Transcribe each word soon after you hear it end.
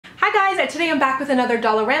Hi guys, today I'm back with another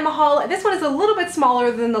Dollarama haul. This one is a little bit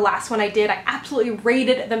smaller than the last one I did. I absolutely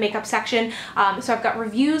raided the makeup section. So I've got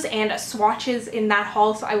reviews and swatches in that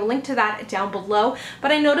haul, so I will link to that down below.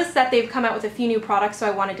 But I noticed that they've come out with a few new products, so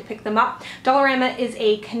I wanted to pick them up. Dollarama is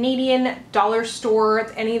a Canadian dollar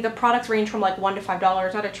store. Any of the products range from like $1 to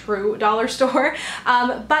 $5, not a true dollar store.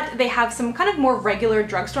 But they have some kind of more regular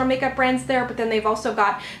drugstore makeup brands there, but then they've also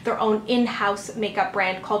got their own in-house makeup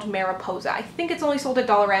brand called Mariposa. I think it's only sold at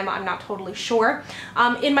Dollarama. I'm not totally sure.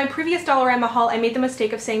 In my previous Dollarama haul, I made the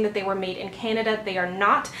mistake of saying that they were made in Canada. They are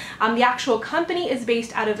not. The actual company is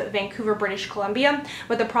based out of Vancouver, British Columbia,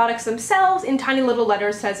 but the products themselves in tiny little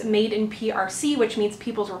letters says made in PRC, which means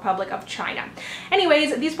People's Republic of China.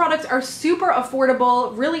 Anyways, these products are super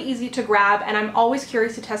affordable, really easy to grab, and I'm always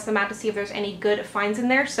curious to test them out to see if there's any good finds in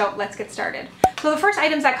there, so let's get started. So the first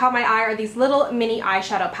items that caught my eye are these little mini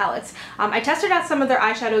eyeshadow palettes. I tested out some of their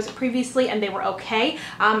eyeshadows previously and they were okay,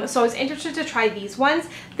 so I was interested to try these ones.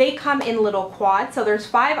 They come in little quads, so there's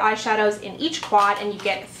 5 eyeshadows in each quad and you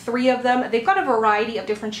get 3 of them. They've got a variety of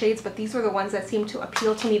different shades, but these are the ones that seem to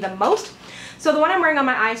appeal to me the most. So the one I'm wearing on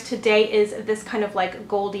my eyes today is this kind of like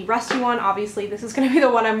goldy rusty one. Obviously this is going to be the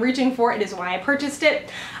one I'm reaching for. It is why I purchased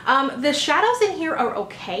it. The shadows in here are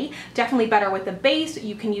okay, definitely better with the base.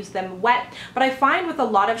 You can use them wet, but I find with a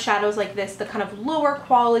lot of shadows like this, the kind of lower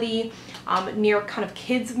quality, near kind of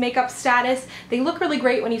kids makeup status, they look really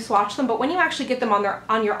great when you swatch them, but when you actually get them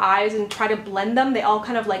on your eyes and try to blend them, they all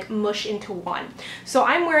kind of like mush into one. So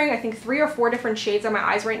I'm wearing I think 3 or 4 different shades on my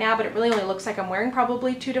eyes right now, but it really only looks like I'm wearing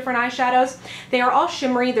probably 2 different eyeshadows. They are all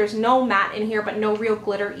shimmery. There's no matte in here, but no real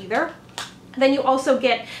glitter either. Then you also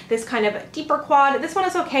get this kind of deeper quad. This one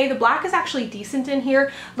is okay. The black is actually decent in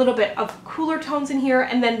here, a little bit of cooler tones in here,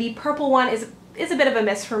 and then the purple one is a bit of a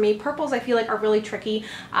miss for me. Purples I feel like are really tricky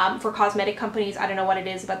for cosmetic companies. I don't know what it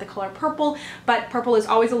is about the color purple, but purple is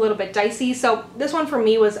always a little bit dicey. So this one for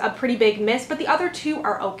me was a pretty big miss, but the other 2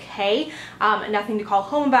 are okay. Nothing to call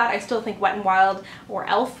home about. I still think Wet n Wild or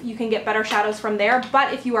e.l.f. you can get better shadows from there,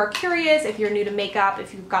 but if you are curious, if you're new to makeup,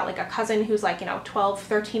 if you've got like a cousin who's like, 12,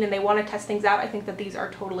 13 and they want to test things out, I think that these are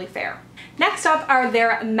totally fair. Next up are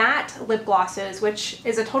their matte lip glosses, which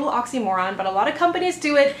is a total oxymoron, but a lot of companies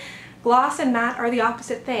do it. Gloss and matte are the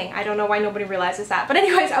opposite thing. I don't know why nobody realizes that. But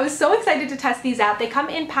anyways, I was so excited to test these out. They come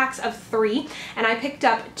in packs of 3 and I picked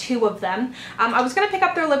up 2 of them. I was going to pick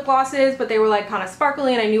up their lip glosses, but they were like kind of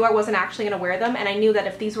sparkly and I knew I wasn't actually going to wear them, and I knew that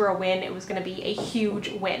if these were a win, it was going to be a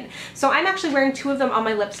huge win. So I'm actually wearing 2 of them on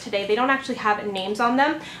my lips today. They don't actually have names on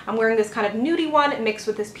them. I'm wearing this kind of nudie one mixed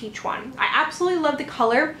with this peach one. I absolutely love the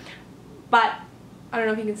color, but I don't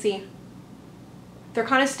know if you can see. They're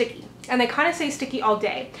kind of sticky. And they kind of stay sticky all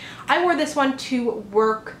day. I wore this one to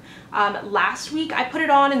work last week. I put it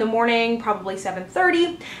on in the morning, probably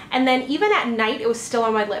 7:30, and then even at night it was still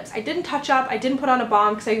on my lips. I didn't touch up, I didn't put on a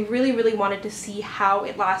balm because I really wanted to see how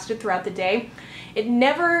it lasted throughout the day. It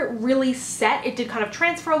never really set. It did kind of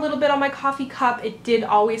transfer a little bit on my coffee cup. It did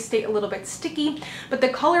always stay a little bit sticky, but the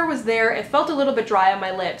color was there. It felt a little bit dry on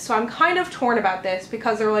my lips, so I'm kind of torn about this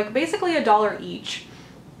because they're like basically $1 each.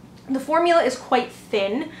 The formula is quite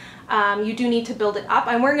thin. You do need to build it up.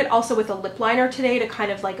 I'm wearing it also with a lip liner today to kind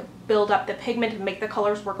of like build up the pigment and make the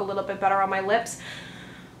colors work a little bit better on my lips.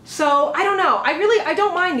 So I don't know. I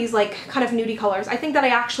don't mind these like kind of nudie colors. I think that I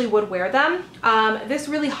actually would wear them. This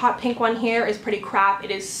really hot pink one here is pretty crap. It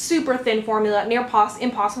is super thin formula, near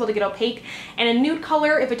impossible to get opaque. And a nude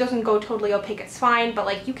color, if it doesn't go totally opaque, it's fine. But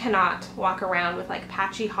like you cannot walk around with like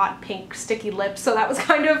patchy hot pink sticky lips. So that was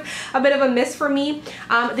kind of a bit of a miss for me.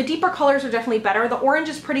 The deeper colors are definitely better. The orange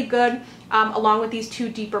is pretty good. Along with these 2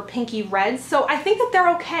 deeper pinky reds. So I think that they're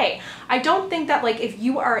okay. I don't think that like if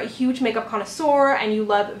you are a huge makeup connoisseur and you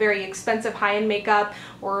love very expensive high-end makeup,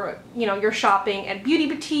 or you're shopping at beauty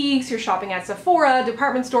boutiques, you're shopping at Sephora,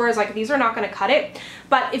 department stores, like these are not going to cut it.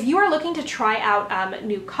 But if you are looking to try out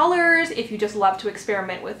new colors, if you just love to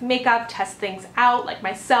experiment with makeup, test things out like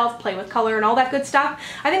myself, play with color and all that good stuff,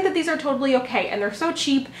 I think that these are totally okay. And they're so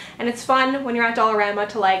cheap and it's fun when you're at Dollarama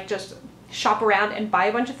to like just shop around and buy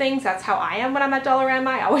a bunch of things. That's how I am when I'm at Dollarama.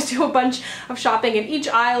 I always do a bunch of shopping in each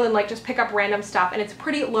aisle and like just pick up random stuff, and it's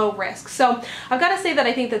pretty low risk. So I've got to say that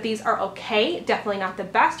I think that these are okay. Definitely not the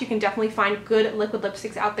best. You can definitely find good liquid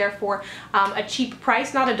lipsticks out there for a cheap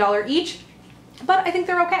price, not $1 each, but I think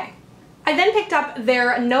they're okay. I then picked up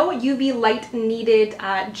their no UV light needed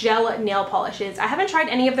gel nail polishes. I haven't tried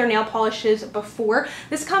any of their nail polishes before.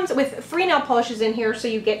 This comes with 3 nail polishes in here, so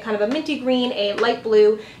you get kind of a minty green, a light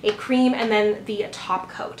blue, a cream, and then the top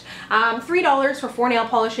coat. $3 for 4 nail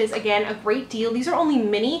polishes. Again, a great deal. These are only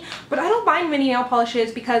mini, but I don't mind mini nail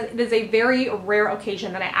polishes because it is a very rare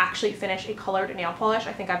occasion that I actually finish a colored nail polish.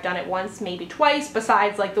 I think I've done it once, maybe twice,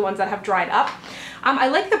 besides like the ones that have dried up. I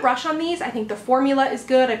like the brush on these. I think the formula is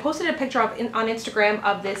good. I posted a picture on Instagram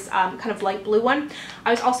of this kind of light blue one.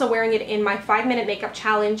 I was also wearing it in my 5-minute makeup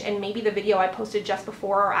challenge and maybe the video I posted just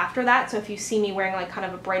before or after that. So if you see me wearing like kind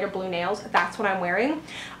of a brighter blue nails, that's what I'm wearing.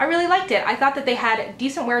 I really liked it. I thought that they had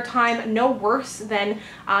decent wear time, no worse than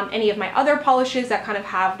any of my other polishes that kind of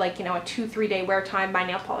have like, you know, a 2-3 day wear time. My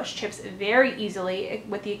nail polish chips very easily,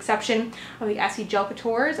 with the exception of the Essie Gel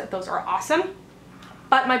Couture's. Those are awesome.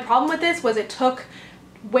 But my problem with this was it took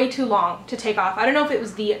way too long to take off. I don't know if it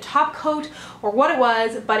was the top coat or what it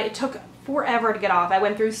was, but it took forever to get off. I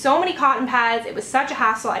went through so many cotton pads. It was such a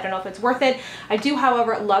hassle. I don't know if it's worth it. I do,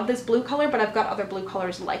 however, love this blue color, but I've got other blue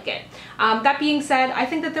colors like it. That being said, I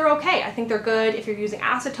think that they're okay. I think they're good. If you're using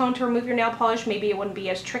acetone to remove your nail polish, maybe it wouldn't be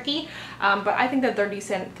as tricky, but I think that they're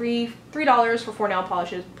decent. $3 for 4 nail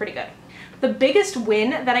polishes, pretty good. The biggest win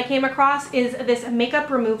that I came across is this makeup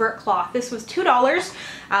remover cloth. This was $2,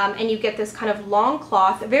 and you get this kind of long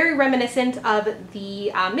cloth, very reminiscent of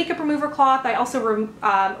the makeup remover cloth. I also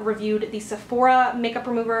reviewed the Sephora makeup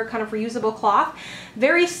remover kind of reusable cloth.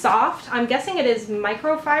 Very soft. I'm guessing it is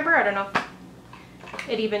microfiber. I don't know if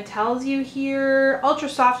it even tells you here. Ultra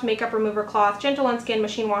soft makeup remover cloth, gentle on skin,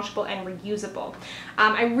 machine washable, and reusable.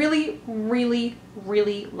 I really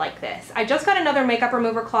like this. I just got another makeup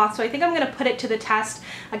remover cloth, so I think I'm going to put it to the test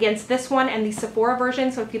against this one and the Sephora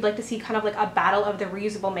version. So if you'd like to see kind of like a battle of the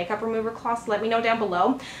reusable makeup remover cloths, let me know down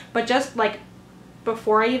below. But just like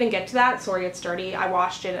before I even get to that, sorry it's dirty, I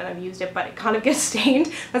washed it and I've used it, but it kind of gets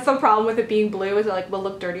stained. That's the problem with it being blue, is it like will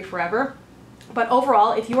look dirty forever. But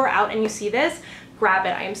overall, if you are out and you see this, grab it.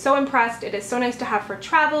 I am so impressed. It is so nice to have for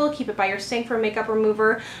travel. Keep it by your sink for a makeup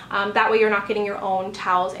remover. That way you're not getting your own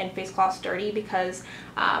towels and face cloths dirty, because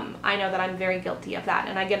I know that I'm very guilty of that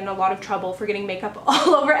and I get in a lot of trouble for getting makeup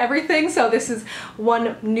all over everything. So this is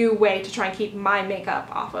one new way to try and keep my makeup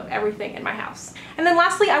off of everything in my house. And then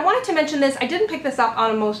lastly, I wanted to mention this. I didn't pick this up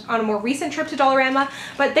on a more recent trip to Dollarama,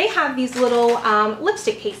 but they have these little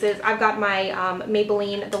lipstick cases. I've got my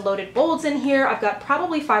Maybelline The Loaded Bolds in here. I've got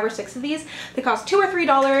probably 5 or 6 of these. They cost $2 or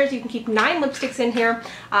 $3. You can keep 9 lipsticks in here.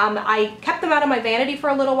 I kept them out of my vanity for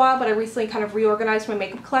a little while, but I recently kind of reorganized my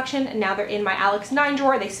makeup collection and now they're in my Alex 9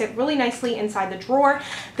 drawer. They sit really nicely inside the drawer.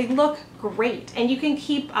 They look great, and you can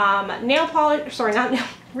keep nail polish, sorry, not nail,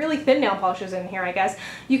 really thin nail polishes in here, I guess.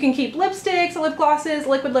 You can keep lipsticks, lip glosses,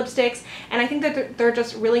 liquid lipsticks, and I think that they're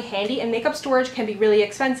just really handy, and makeup storage can be really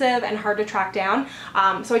expensive and hard to track down.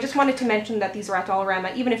 So I just wanted to mention that these are at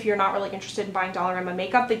Dollarama. Even if you're not really interested in buying Dollarama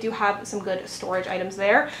makeup, they do have some good storage items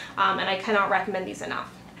there, and I cannot recommend these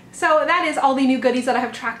enough. So that is all the new goodies that I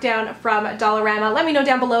have tracked down from Dollarama. Let me know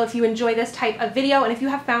down below if you enjoy this type of video, and if you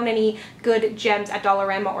have found any good gems at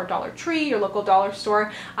Dollarama or Dollar Tree, your local dollar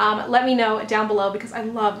store. Let me know down below, because I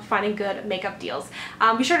love finding good makeup deals.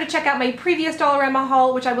 Be sure to check out my previous Dollarama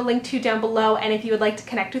haul, which I will link to down below, and if you would like to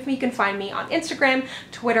connect with me, you can find me on Instagram,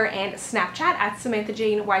 Twitter, and Snapchat at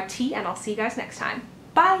SamanthaJaneYT, and I'll see you guys next time.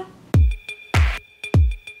 Bye!